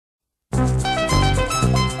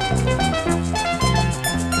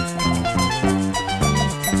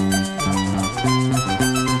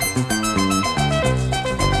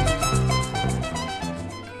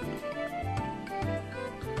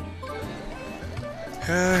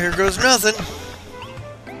Here goes nothing.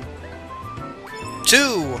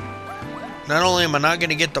 2. Not only am I not going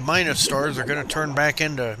to get the minus stars, they're going to turn back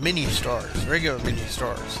into mini stars, regular mini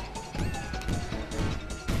stars,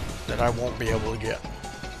 that I won't be able to get.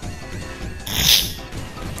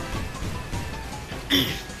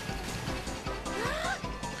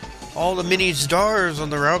 All the mini stars on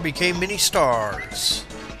the route became mini stars.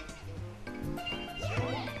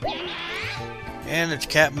 And it's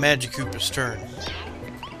Captain Magikoopa's turn.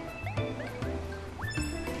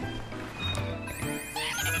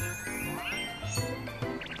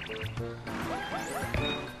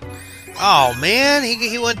 Oh man,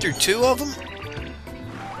 he went through 2 of them?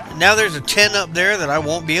 And now there's a 10 up there that I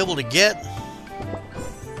won't be able to get.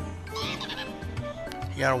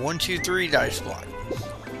 You got a 1, 2, 3 dice block.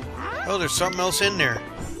 Oh, there's something else in there.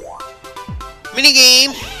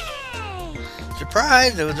 Minigame!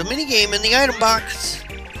 Surprise, there was a minigame in the item box.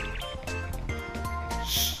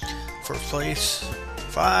 First place,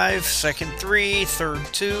 5. Second, 3. Third,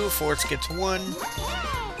 2. Fourth gets 1.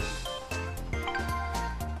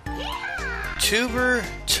 Tuber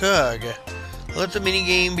Tug. Let the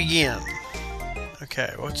minigame begin.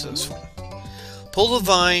 Okay, what's this one? Pull the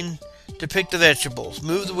vine to pick the vegetables.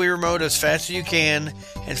 Move the Wii Remote as fast as you can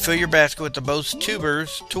and fill your basket with the most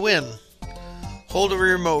tubers to win. Hold the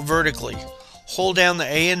Wii Remote vertically. Hold down the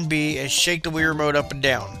A and B and shake the Wii Remote up and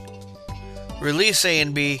down. Release A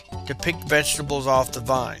and B to pick vegetables off the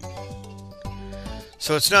vine.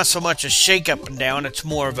 So it's not so much a shake up and down, it's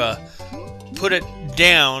more of a put it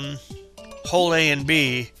down, hold A and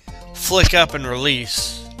B, flick up and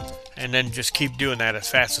release, and then just keep doing that as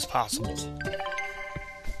fast as possible.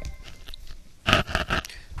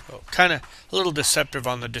 So, kind of a little deceptive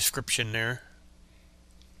on the description there.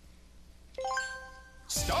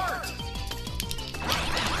 Start!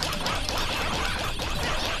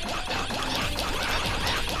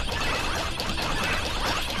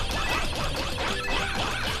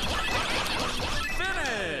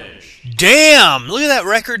 Finish! Damn! Look at that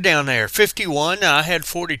record down there. 51. I had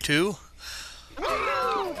 42.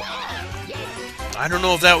 I don't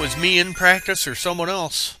know if that was me in practice or someone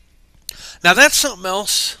else. Now that's something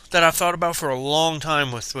else that I've thought about for a long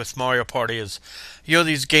time with Mario Party is, you know,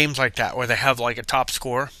 these games like that where they have like a top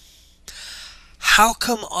score. How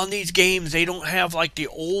come on these games they don't have like the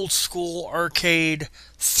old school arcade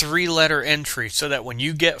 3-letter entry so that when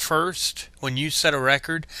you get first, when you set a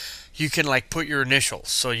record, you can like put your initials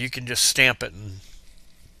so you can just stamp it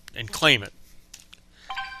and claim it.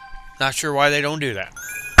 Not sure why they don't do that.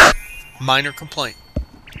 Minor complaint.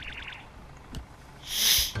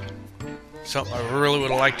 Something I really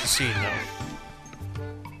would have liked to see though.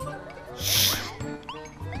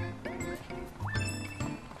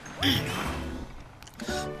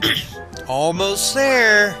 Almost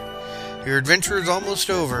there. Your adventure is almost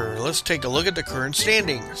over. Let's take a look at the current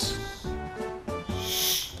standings.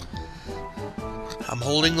 I'm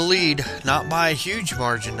holding the lead, not by a huge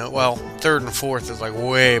margin. Well, 3rd and 4th is like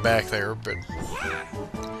way back there, but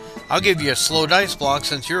I'll give you a slow dice block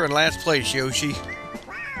since you're in last place, Yoshi.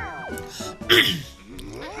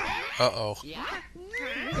 Uh-oh.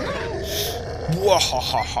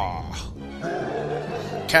 Wahahaha.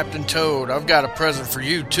 Captain Toad, I've got a present for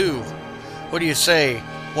you, too. What do you say?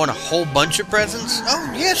 Want a whole bunch of presents?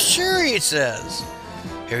 Oh, yes, sure, he says.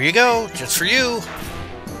 Here you go, just for you.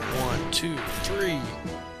 1, 2, 3.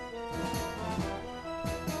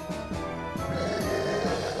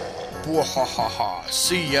 Wahahaha.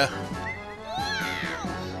 See ya.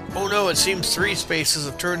 Oh no, it seems 3 spaces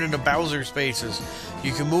have turned into Bowser spaces.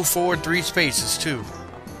 You can move forward 3 spaces, too.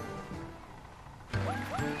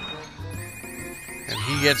 And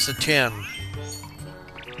he gets a 10.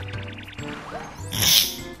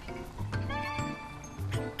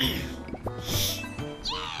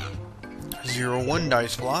 Zero 1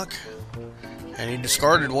 dice block. And he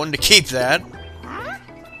discarded 1 to keep that.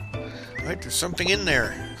 Right, there's something in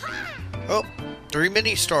there. Oh, 3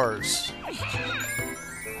 mini stars.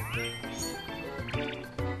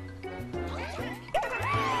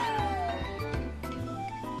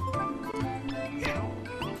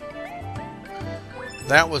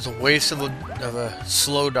 That was a waste of a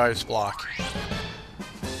slow dice block.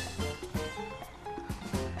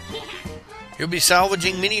 You'll be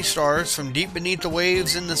salvaging mini stars from deep beneath the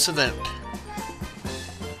waves in this event.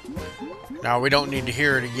 Now we don't need to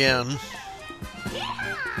hear it again.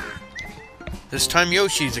 This time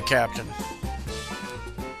Yoshi's a captain.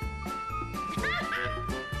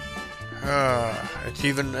 It's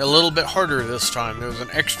even a little bit harder this time. There's an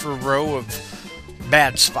extra row of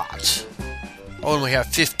bad spots. Oh, and we have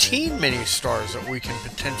 15 mini stars that we can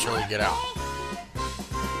potentially get out.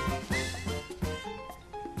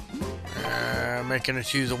 making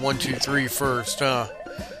us use a 1, 2, 3 first, huh?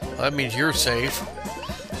 Well, that means you're safe.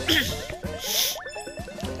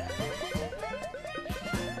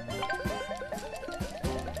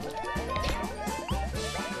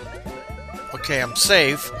 Okay, I'm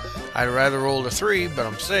safe. I'd rather roll a 3, but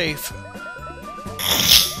I'm safe.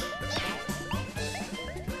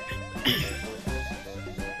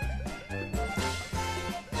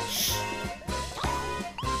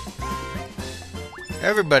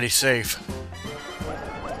 Everybody's safe.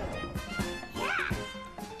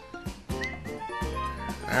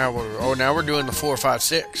 Now we're doing the 4, 5,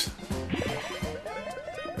 6.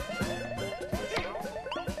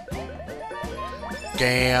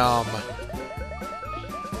 Damn.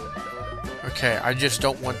 Okay, I just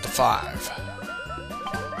don't want the 5.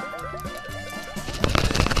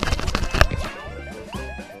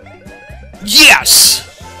 Yes!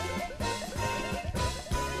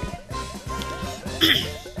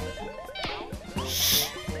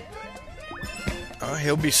 Oh,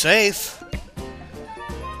 he'll be safe.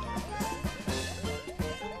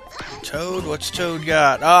 Toad, what's Toad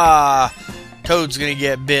got? Ah, Toad's gonna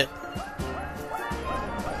get bit.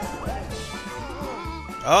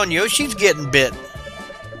 Oh, and Yoshi's getting bit.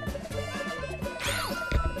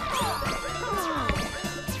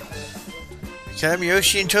 Cam,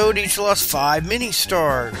 Yoshi, and Toad each lost 5 mini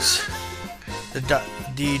stars.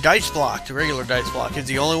 The dice block, the regular dice block, is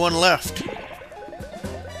the only one left.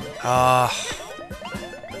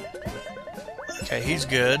 Okay, he's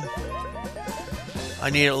good. I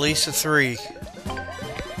need at least a 3.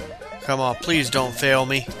 Come on, please don't fail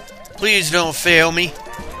me. Please don't fail me.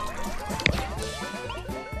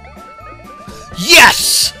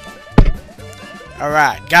 Yes!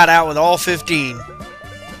 Alright, got out with all 15.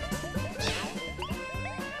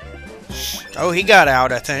 Oh, he got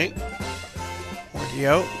out, I think.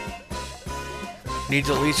 Yep. Needs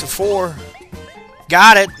at least a 4.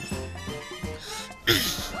 Got it!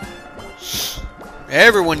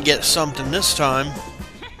 Everyone gets something this time.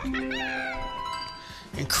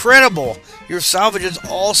 Incredible! Your salvages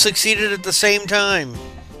all succeeded at the same time.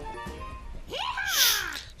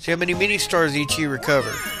 See how many mini stars each you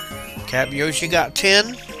recovered. Captain Yoshi got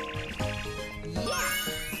 10.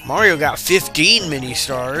 Mario got 15 mini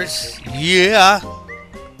stars. Yeah.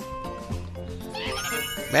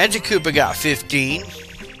 Magic Koopa got 15.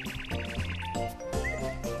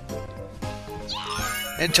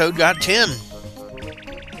 And Toad got 10.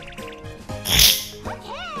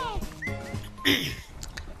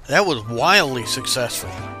 That was wildly successful.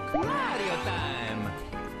 Mario time.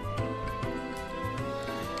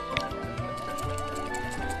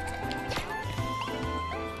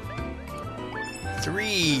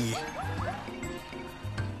 3.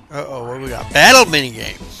 Uh-oh, what do we got? Battle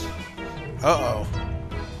minigame. Uh-oh.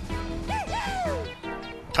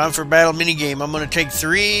 Time for battle minigame. I'm going to take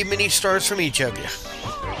 3 mini stars from each of you.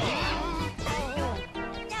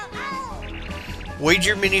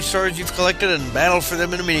 Wager mini stars you've collected and battle for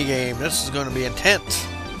them in a minigame. This is going to be intense.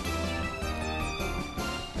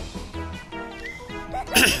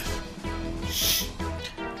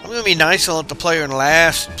 I'm going to be nice and let the player in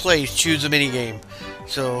last place choose a minigame.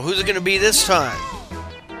 So, who's it going to be this time?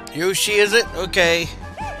 Yoshi, is it? Okay.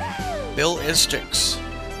 Bill Istix.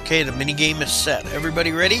 Okay, the minigame is set.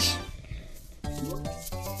 Everybody ready?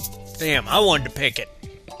 Damn, I wanted to pick it.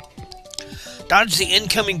 Dodge the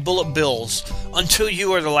incoming bullet bills until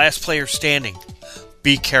you are the last player standing.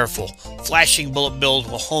 Be careful. Flashing bullet bills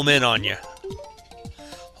will home in on you.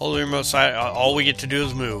 Hold the remote side. All we get to do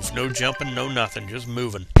is move. No jumping, no nothing. Just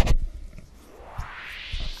moving.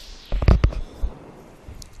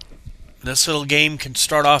 This little game can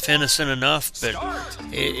start off innocent enough, but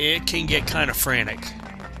it can get kind of frantic.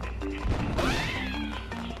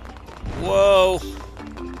 Whoa.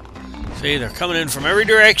 See, they're coming in from every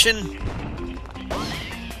direction.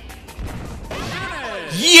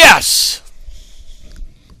 Yes!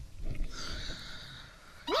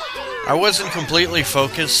 I wasn't completely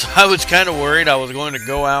focused. I was kind of worried I was going to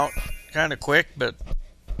go out kind of quick, but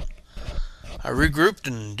I regrouped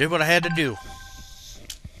and did what I had to do.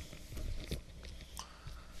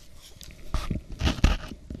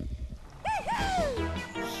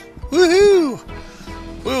 Woohoo!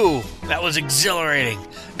 Woo! That was exhilarating.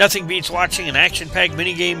 Nothing beats watching an action-packed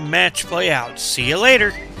minigame match play out. See you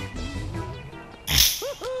later!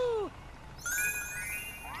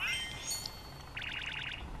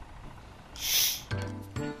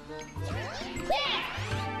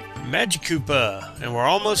 Magic Koopa, and we're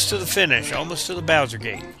almost to the finish, almost to the Bowser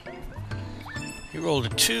Gate. He rolled a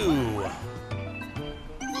 2.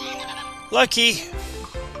 Lucky!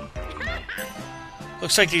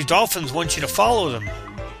 Looks like these dolphins want you to follow them.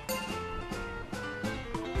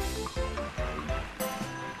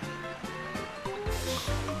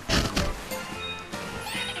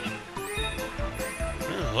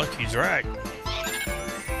 He's right.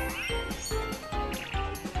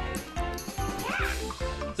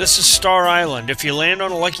 This is Star Island. If you land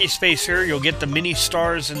on a lucky space here, you'll get the mini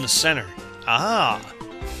stars in the center. Ah.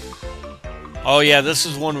 Oh yeah, this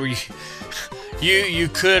is one where you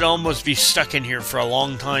could almost be stuck in here for a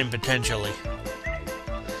long time, potentially.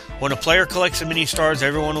 When a player collects the mini stars,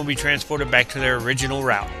 everyone will be transported back to their original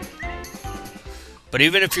route. But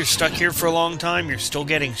even if you're stuck here for a long time, you're still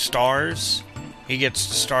getting stars. He gets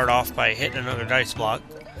to start off by hitting another dice block.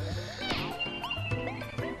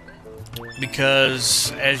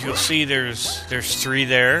 Because, as you'll see, there's 3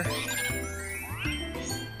 there.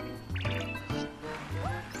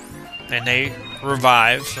 And they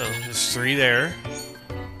revive, so there's 3 there.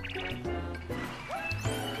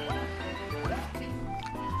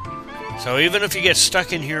 So even if you get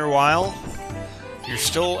stuck in here a while, you're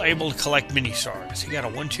still able to collect mini stars. You got a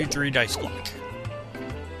 1, 2, 3 dice block.